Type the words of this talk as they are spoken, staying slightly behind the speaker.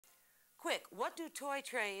Quick, what do toy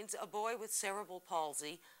trains, a boy with cerebral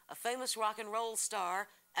palsy, a famous rock and roll star,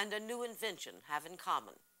 and a new invention have in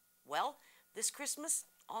common? Well, this Christmas,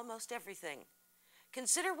 almost everything.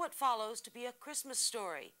 Consider what follows to be a Christmas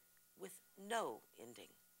story with no ending.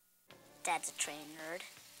 Dad's a train nerd.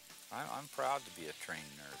 I'm proud to be a train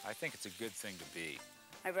nerd. I think it's a good thing to be.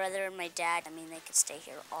 My brother and my dad, they could stay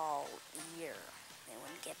here all year. They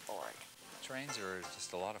wouldn't get bored. Trains are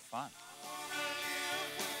just a lot of fun.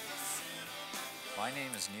 My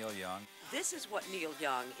name is Neil Young. This is what Neil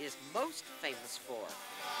Young is most famous for.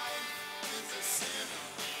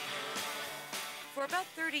 For about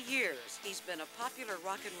 30 years, he's been a popular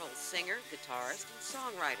rock and roll singer, guitarist, and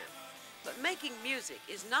songwriter. But making music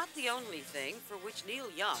is not the only thing for which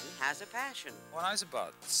Neil Young has a passion. When I was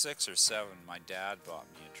about 6 or 7, my dad bought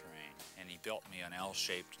me a train, and he built me an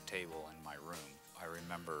L-shaped table in my room. I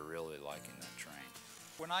remember really liking that train.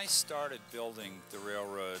 When I started building the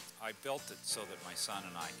railroad, I built it so that my son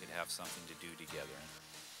and I could have something to do together.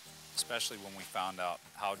 Especially when we found out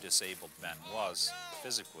how disabled Ben was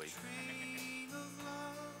physically.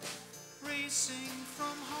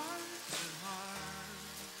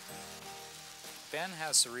 Ben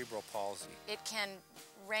has cerebral palsy. It can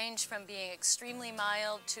range from being extremely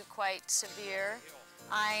mild to quite severe.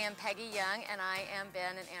 I am Peggy Young, and I am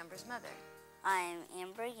Ben and Amber's mother. I'm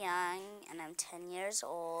Amber Young, and I'm 10 years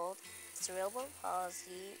old. Cerebral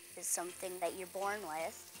palsy is something that you're born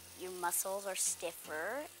with. Your muscles are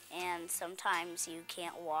stiffer, and sometimes you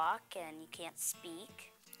can't walk and you can't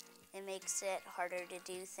speak. It makes it harder to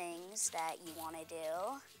do things that you want to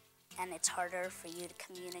do, and it's harder for you to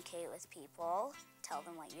communicate with people, tell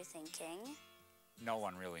them what you're thinking. No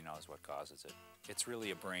one really knows what causes it. It's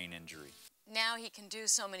really a brain injury. Now he can do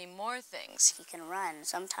so many more things. He can run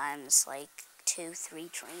sometimes like 2, 3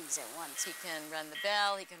 trains at once. He can run the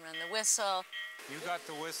bell, he can run the whistle. You got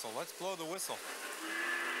the whistle. Let's blow the whistle.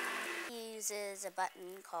 He uses a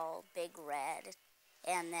button called Big Red,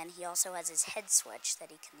 and then he also has his head switch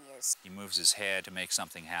that he can use. He moves his head to make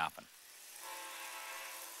something happen.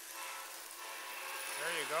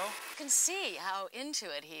 There you go. You can see how into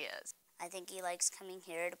it he is. I think he likes coming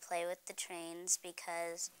here to play with the trains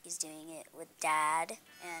because he's doing it with Dad,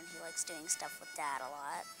 and he likes doing stuff with Dad a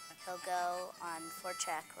lot. He'll go on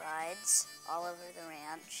 4-track rides all over the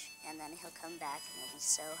ranch, and then he'll come back and he'll be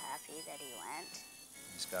so happy that he went.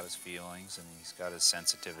 He's got his feelings and he's got his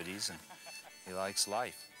sensitivities, and he likes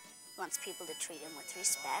life. He wants people to treat him with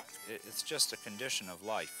respect. It's just a condition of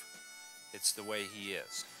life. It's the way he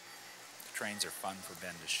is. The trains are fun for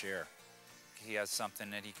Ben to share. He has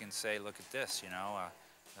something that he can say, look at this,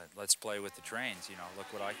 let's play with the trains,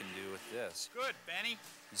 look what I can do with this. Good, Benny.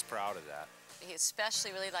 He's proud of that. He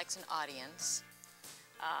especially really likes an audience,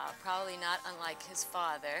 probably not unlike his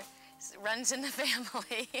father. Runs in the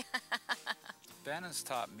family. Ben has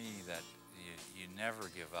taught me that you never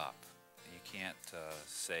give up. You can't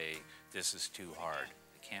say, this is too hard.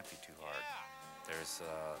 It can't be too hard. There's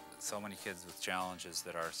so many kids with challenges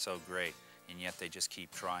that are so great, and yet they just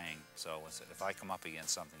keep trying. So if I come up against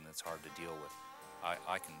something that's hard to deal with,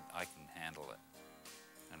 I can handle it,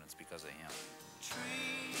 and it's because of him.